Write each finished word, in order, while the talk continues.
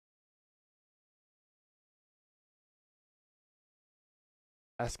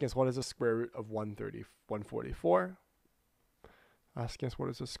Asking us what is the square root of 144. Asking us what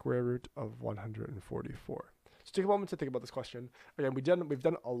is the square root of 144. So take a moment to think about this question. Again, we've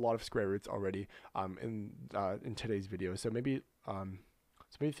done a lot of square roots already in today's video. So maybe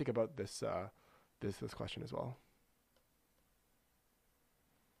think about this this question as well.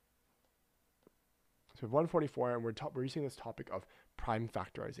 So we have 144, and we're using this topic of prime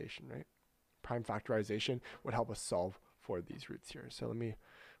factorization, right? Prime factorization would help us solve for these roots here. So let me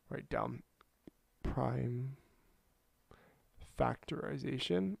write down prime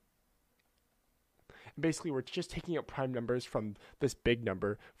factorization. And basically, we're just taking out prime numbers from this big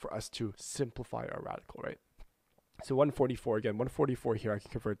number for us to simplify our radical, right? So 144, again, 144 here, I can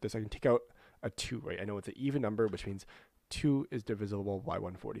convert this. I can take out a 2, right? I know it's an even number, which means 2 is divisible by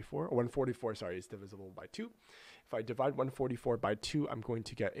 144. Or 144, sorry, is divisible by 2. If I divide 144 by 2, I'm going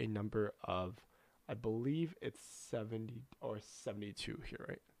to get a number of, I believe it's 70 or 72 here,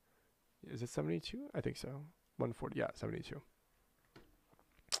 right? Is it 72? I think so. 140, yeah, 72.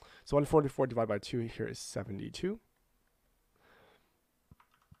 So 144 divided by 2 here is 72.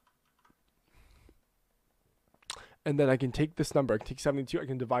 And then I can take this number, I can take 72, I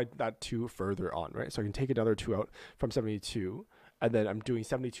can divide that 2 further on, right? So I can take another 2 out from 72, and then I'm doing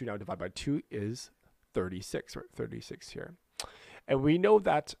 72 now divided by 2 is 36, right? 36 here. And we know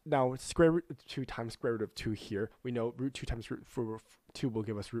that now square root of 2 times square root of 2 here, we know root 2 times root 2 will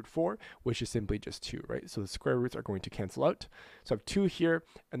give us root 4, which is simply just 2, right? So the square roots are going to cancel out. So I have 2 here,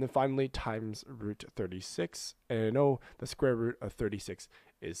 and then finally times root 36. And I know the square root of 36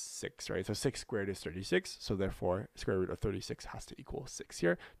 is 6, right? So 6 squared is 36. So therefore, square root of 36 has to equal 6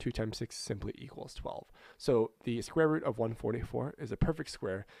 here. 2 times 6 simply equals 12. So the square root of 144 is a perfect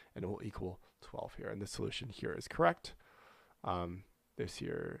square, and it will equal 12 here. And the solution here is correct. The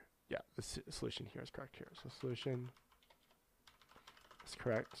solution here is correct here. So solution is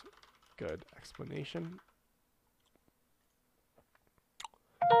correct. Good explanation.